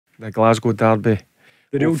the Glasgow derby,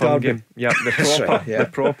 the real Old Firm derby. game. Yeah, the proper, right, yeah. the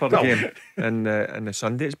proper game, and the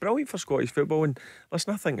Sunday. It's brilliant for Scottish football. And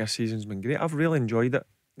listen, I think this season's been great. I've really enjoyed it,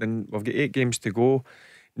 and we've got 8 games to go,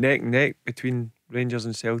 neck and neck between Rangers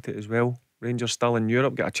and Celtic as well. Rangers still in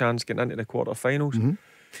Europe, get a chance getting into the quarter-finals.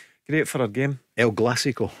 Great for our game. El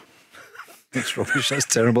Clasico. It's rubbish. That's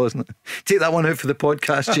terrible, isn't it? Take that one out for the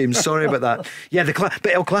podcast, James. Sorry about that. Yeah, but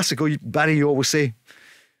El Clasico, Barry, you always say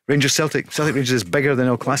Rangers Celtic Rangers is bigger than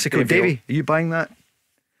El Clasico. Davey, are you buying that?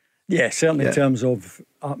 Yeah, certainly in terms of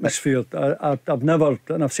atmosphere. I've never,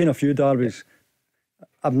 and I've seen a few derbies,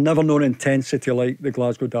 I've never known intensity like the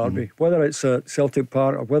Glasgow derby. Whether it's at Celtic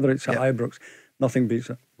Park or whether it's at Ibrox, nothing beats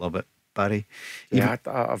it. Love it. Barry? Yeah,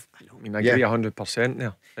 I agree 100%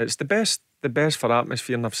 there. It's the best for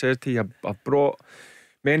atmosphere, and I've said to you, I've brought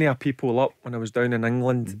many a people up when I was down in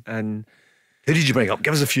England. And who did you bring up?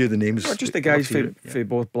 Give us a few of the names. Just the guys for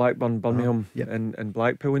both Blackburn, Birmingham and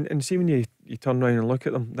Blackpool, and see when you turn around and look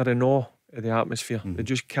at them, they're in awe of the atmosphere. They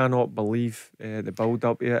just cannot believe the build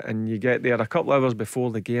up here, and you get there a couple of hours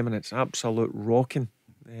before the game and it's absolute rocking.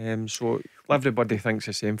 So everybody thinks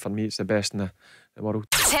the same. For me, it's the best in the world.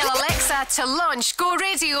 Tell Alexa to launch Go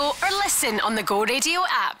Radio or listen on the Go Radio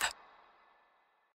app.